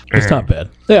 100. It's And not bad.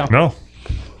 Yeah.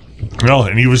 No,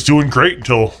 and he was doing great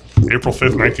until April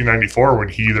 5th, 1994, when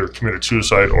he either committed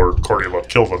suicide or Courtney Love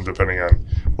killed him, depending on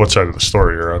what side of the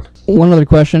story you're on. One other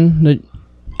question that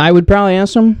I would probably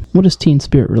ask him: what does Teen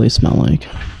Spirit really smell like?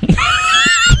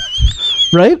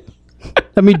 Right?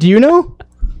 I mean, do you know?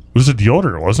 It was a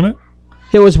deodorant, wasn't it?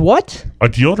 It was what? A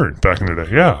deodorant back in the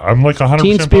day. Yeah, I'm like 100%.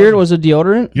 Teen Spirit positive. was a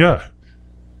deodorant? Yeah,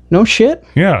 No shit.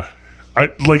 yeah. I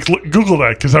Google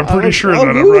that because I'm pretty sure I'll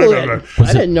that I'm Google right on it. that.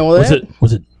 I didn't know that.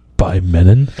 Was it by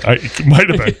Menon? It might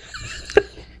have been.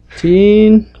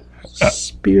 Teen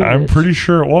Spirit. I'm pretty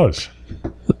sure it was.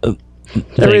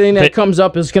 Everything that Thank- comes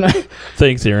up is gonna.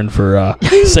 Thanks, Aaron, for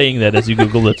saying that as you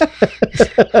Googled it.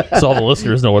 So all the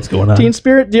listeners know what's going on. Teen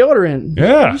Spirit deodorant.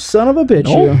 Yeah. You son of a bitch.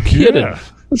 No You. kidding. Yeah.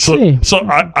 Let's see. So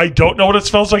I don't know what it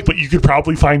smells like, but you could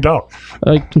probably find out.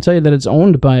 I can tell you that it's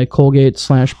owned by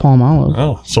Colgate/Palmolive.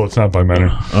 Oh, so it's not by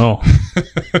Menon. Oh,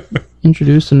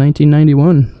 Introduced in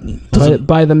 1991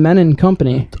 by the Menon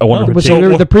Company. I wonder if Which it's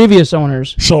were the previous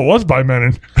owners. So it was by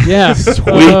Menon. Yeah.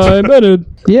 Sweet.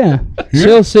 Yeah.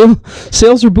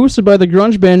 Sales are boosted by the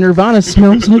grunge band Nirvana.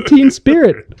 Smells like Teen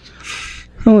Spirit.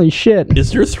 Holy shit.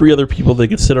 Is there 3 other people that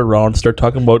could sit around and start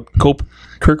talking about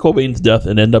Kurt Cobain's death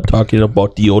and end up talking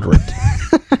about deodorant?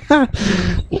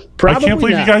 Probably I can't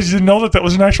believe not. you guys didn't know that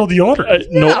was an actual deodorant.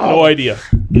 No idea.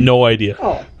 No idea.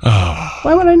 Oh.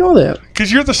 Why would I know that?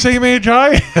 Because you're the same age I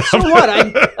am. So what?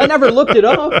 I never looked it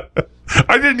up.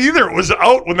 I didn't either. It was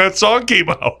out when that song came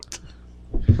out.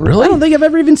 I don't think I've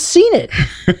ever even seen it.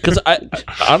 Because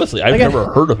honestly, I've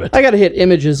never heard of it. I gotta hit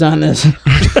images on this.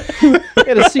 I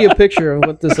gotta see a picture of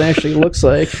what this actually looks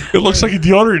like. It looks like a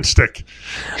deodorant stick.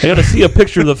 I got to see a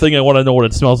picture of the thing. I want to know what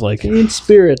it smells like. Teen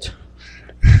Spirit.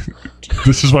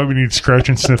 This is why we need scratch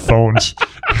and sniff phones.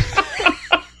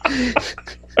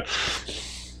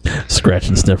 Scratch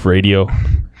and sniff radio.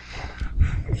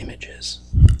 Images.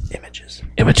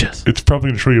 Images. It's probably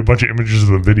going to show you a bunch of images of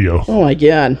the video. Oh my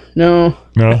god. No.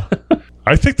 No?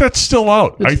 I think that's still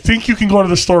out. I think you can go to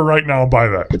the store right now and buy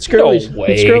that. It's girly. No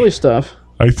way. It's girly stuff.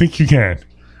 I think you can.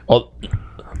 Well,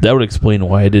 that would explain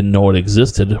why I didn't know it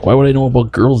existed. Why would I know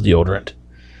about girls' deodorant?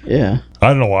 Yeah. I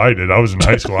don't know why I did. I was in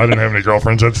high school. I didn't have any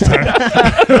girlfriends at the time.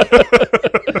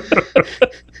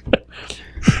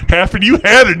 Happen, you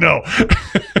had to know.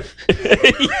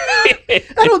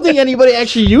 I don't think anybody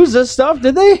actually used this stuff,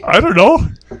 did they? I don't know.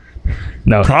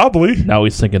 Now, Probably. now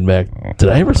he's thinking back. Did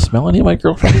I ever smell any of my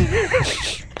girlfriend?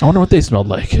 I wonder what they smelled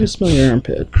like. You smell your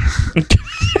armpit.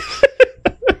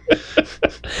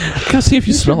 Gotta see if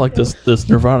you smell like this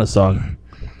Nirvana song.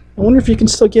 I wonder if you can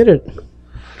still get it.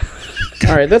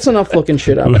 All right, that's enough looking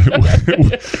shit up.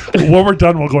 When we're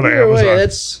done, we'll go to Either way,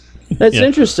 Amazon. that's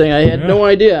interesting. I had no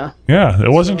idea. Yeah, it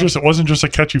wasn't just a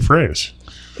catchy phrase.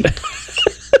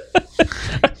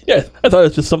 Yeah, I thought it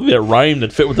was just something that rhymed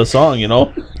that fit with the song, you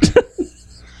know?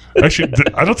 Actually,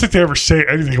 I don't think they ever say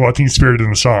anything about Teen Spirit in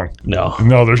the song. No.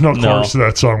 No, there's no chorus to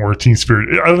that song where Teen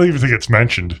Spirit. I don't even think it's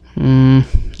mentioned. Yeah,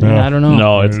 I don't know.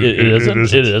 No, it isn't.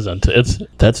 It isn't.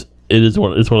 It's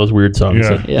one of those weird songs.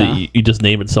 Yeah. That Yeah. you just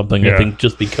name it something, Yeah. I think,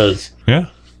 just because. Yeah.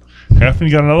 Happen,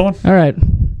 you got another one? All right,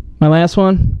 my last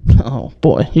one. Oh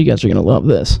boy, you guys are gonna love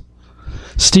this.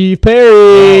 Steve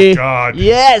Perry. Oh, God.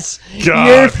 Yes, God.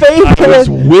 your I was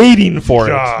favorite waiting for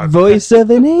it. God. voice of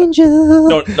an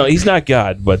angel. No, he's not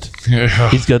God, but Yeah.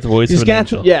 he's got the voice He's of an got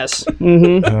angel. yes.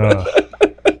 Mm-hmm.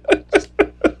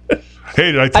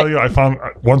 Hey, did I tell you I found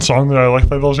one song that I like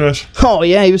by those guys? Oh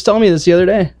yeah, he was telling me this the other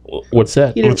day. What's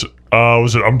that? He didn't-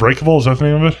 Was it Unbreakable? Is that the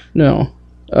name of it? No.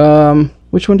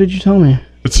 Which one did you tell me?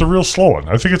 It's a real slow one.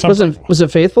 I think it's Was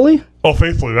it Faithfully? Oh,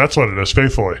 Faithfully. That's what it is.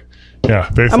 Faithfully. Yeah,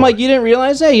 Faithfully. I'm like, you didn't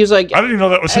realize that? He was like, I didn't even know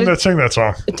that was him that sang that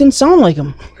song. it didn't sound like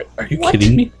him. Are you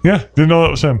kidding me? Yeah, didn't know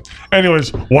that was him.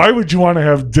 Anyways, why would you want to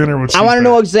have dinner with I Steve want to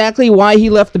know Perry? exactly why he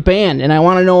left the band, and I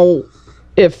want to know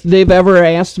if they've ever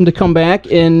asked him to come back,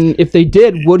 and if they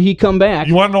did, would he come back?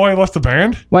 You want to know why he left the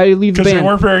band? Why did he leave the Because they band?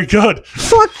 weren't very good.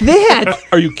 Fuck that!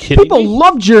 Are you kidding People me?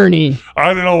 love Journey.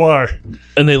 I don't know why.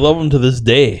 And they love him to this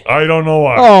day. I don't know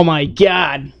why. Oh my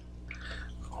god!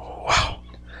 Wow,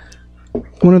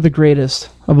 one of the greatest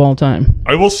of all time.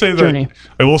 I will say that Journey.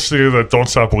 Don't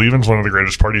Stop Believin' is one of the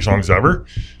greatest party songs ever,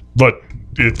 but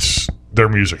it's their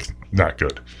music not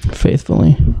good.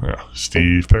 Faithfully, Yeah,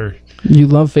 Steve Perry. you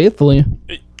love Faithfully.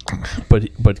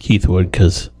 But Keith would,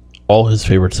 because all his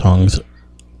favorite songs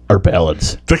are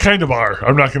ballads. They kind of are.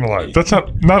 I'm not gonna lie. That's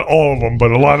not all of them,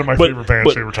 but a lot of my favorite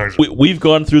bands' favorite songs. We've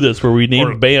gone through this where we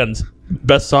named Or- bands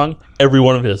best song, every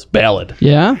one of his ballad.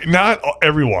 Yeah, Not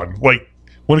everyone. Like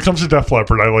when it comes to Def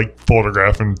Leppard, I like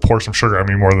Photograph and Pour Some Sugar on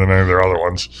Me more than any of their other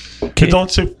ones. Okay. And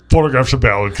don't say Photograph's a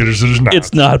ballad because it's not.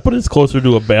 It's not, but it's closer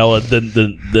to a ballad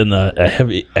than a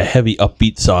heavy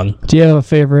upbeat song. do you have a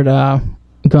favorite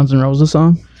Guns N' Roses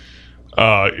song?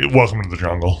 Welcome to the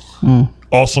Jungle. Oh.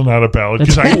 Also not a ballad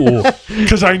because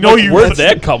Ooh, I know you. where'd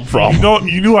that come from? No,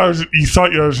 you knew I was. You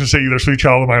thought I was going to say either Sweet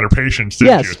Child of Mine or Patience,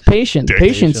 didn't Yes, you? Patience. Dick.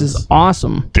 Patience is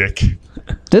awesome. Dick.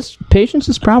 This Patience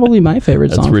is probably my favorite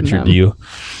That's song. from Richard them. to you.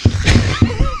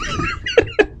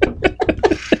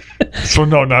 So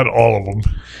no, not all of them,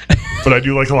 but I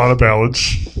do like a lot of ballads.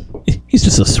 He's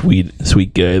just a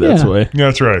sweet guy. That's Yeah. why. Yeah,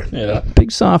 that's right. Yeah.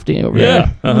 Big softy over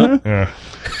Yeah. there. Uh-huh. Yeah.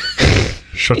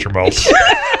 Shut your mouth.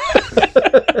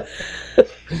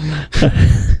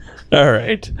 All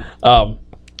right.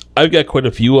 I've got quite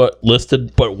a few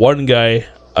listed, but one guy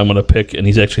I'm going to pick, and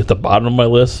he's actually at the bottom of my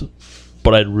list,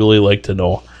 but I'd really like to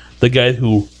know the guy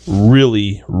who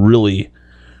really, really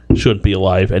shouldn't be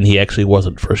alive, and he actually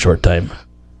wasn't for a short time.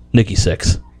 Nikki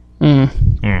Sixx.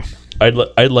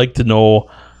 I'd like to know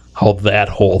how that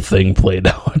whole thing played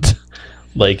out.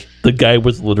 Like, the guy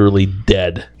was literally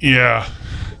dead, Yeah.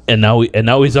 and now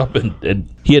he's up, and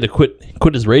he had to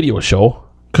quit his radio show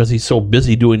because he's so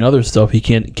busy doing other stuff. He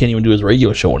can't even do his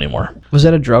radio show anymore. Was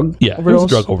that a drug Yeah, overdose? it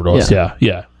was a drug overdose.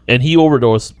 Yeah. And he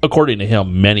overdosed, according to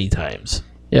him, many times.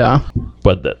 Yeah.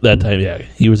 But that time, yeah,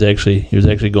 he was actually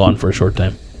gone for a short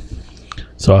time.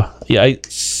 So yeah, I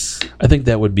think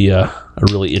that would be a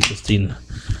really interesting.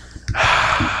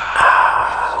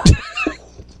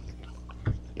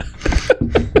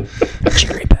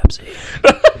 Cherry Pepsi.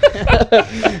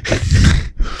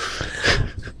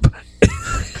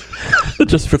 It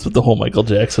just fits with the whole Michael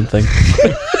Jackson thing.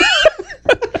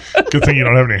 Good thing you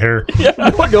don't have any hair.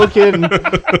 No kidding.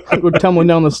 Go tumbling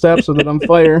down the steps with it on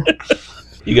fire.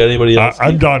 You got anybody else?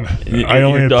 I'm done. I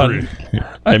only You're had done? 3.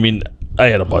 I mean, I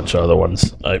had a bunch of other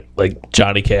ones. Like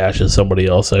Johnny Cash is somebody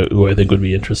else who I think would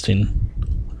be interesting.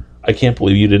 I can't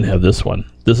believe you didn't have this one.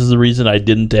 This is the reason I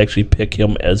didn't actually pick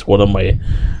him as one of my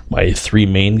 3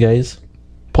 main guys.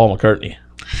 Paul McCartney.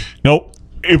 Nope.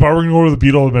 If I were going to go with the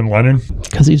Beatle, it would have been Lennon.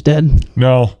 Because he's dead.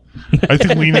 No. I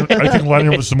think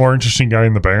Lennon was the more interesting guy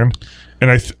in the band,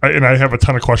 and I have a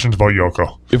ton of questions about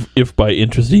Yoko. If by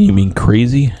interesting you mean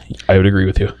crazy, I would agree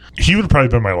with you. He would have probably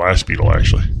been my last Beatle,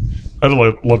 actually. I'd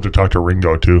love to talk to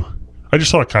Ringo, too. I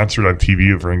just saw a concert on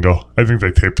TV of Ringo. I think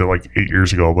they taped it like 8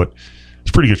 years ago, but it's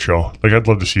a pretty good show. Like, I'd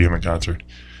love to see him in concert.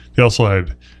 They also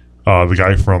had the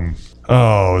guy from,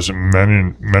 is it Men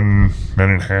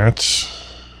in Hats?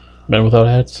 Men Without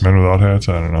Hats? Men Without Hats?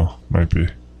 I don't know. Might be.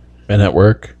 Men at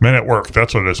Work? Men at Work.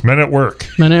 That's what it is. Men at Work.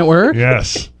 Men at Work?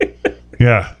 Yes.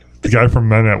 Yeah. The guy from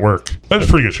Men at Work. That's a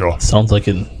pretty good show. Sounds like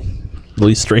a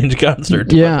really strange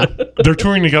concert. Yeah. They're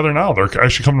touring together now. They're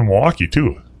actually coming to Milwaukee,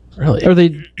 too. Really?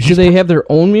 Do they have their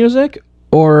own music,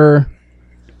 or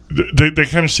They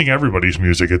kind of sing everybody's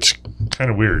music. It's kind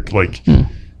of weird. Like,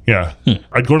 yeah.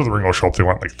 I'd go to the Ringo show if they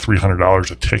want like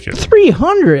 $300 a ticket.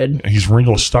 300? He's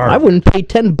Ringo Starr. I wouldn't pay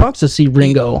 $10 to see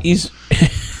Ringo. He's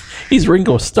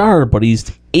Ringo Starr, but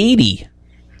he's 80.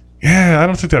 Yeah, I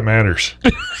don't think that matters.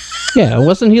 Yeah,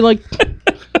 wasn't he like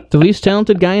the least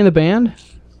talented guy in the band?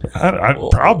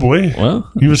 Probably. Well,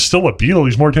 He was still a Beatle.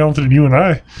 He's more talented than you and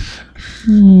I.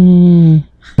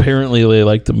 apparently they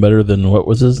liked him better than, what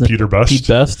was his name? Peter Best. Pete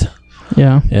Best.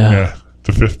 Yeah. Yeah. Yeah,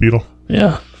 the fifth Beatle.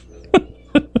 Yeah.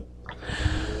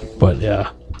 But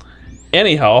yeah.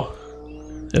 Anyhow,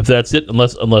 if that's it,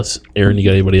 unless Aaron, you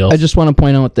got anybody else? I just want to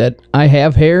point out that I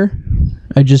have hair.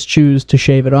 I just choose to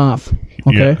shave it off.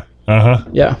 Okay? Yeah. Uh-huh.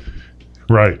 Yeah.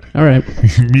 Right. All right.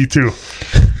 Me too.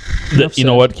 You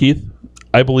know what, Keith?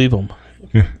 I believe him.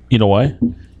 Yeah. You know why?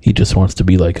 He just wants to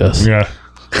be like us. Yeah.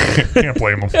 Can't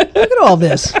blame him. Look at all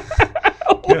this.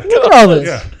 Look at all this.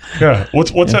 Yeah. Yeah.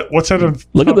 What's that? What's that? On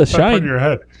Look at the top part shine. of your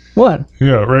head. What?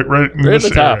 Yeah. Right. in Right at this the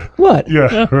top. area. What?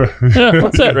 Yeah. Yeah,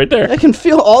 what's that right there? I can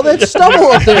feel all that stubble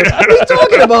up there. What are you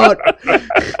talking about?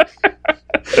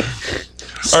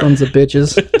 Sons of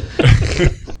bitches.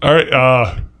 All right.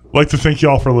 I'd like to thank you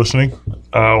all for listening.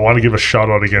 I want to give a shout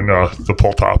out again to the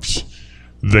Pull Tops.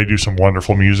 They do some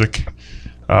wonderful music.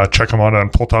 Check them out on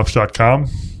pulltops.com.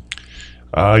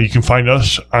 You can find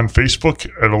us on Facebook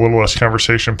at A Little Less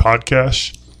Conversation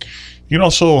Podcast. You can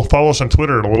also follow us on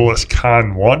Twitter at A Little Less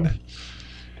Con1.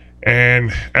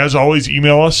 And as always,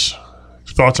 email us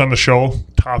thoughts on the show,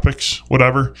 topics,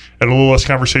 whatever, at A Little Less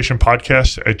Conversation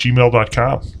Podcast at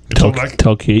gmail.com.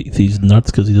 Tell Keith he's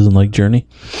nuts because he doesn't like Journey.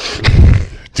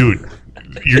 Dude,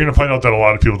 you're going to find out that a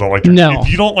lot of people don't like Journey. No. If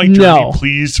you don't like Journey,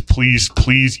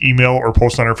 please email or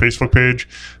post on our Facebook page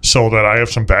so that I have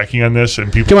some backing on this.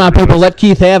 And people Come on, people. Let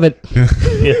Keith have it.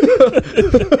 Right.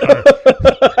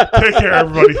 Take care,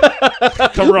 everybody.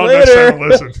 Come around next Later. time and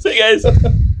listen. See you guys.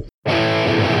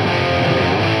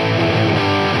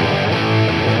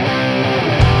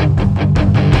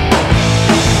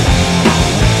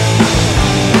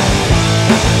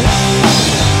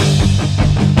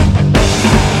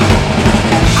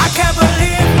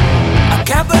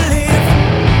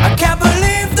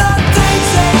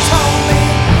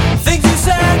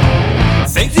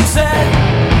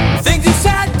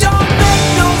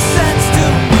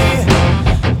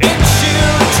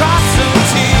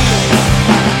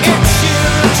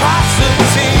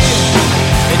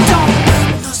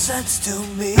 To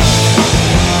me.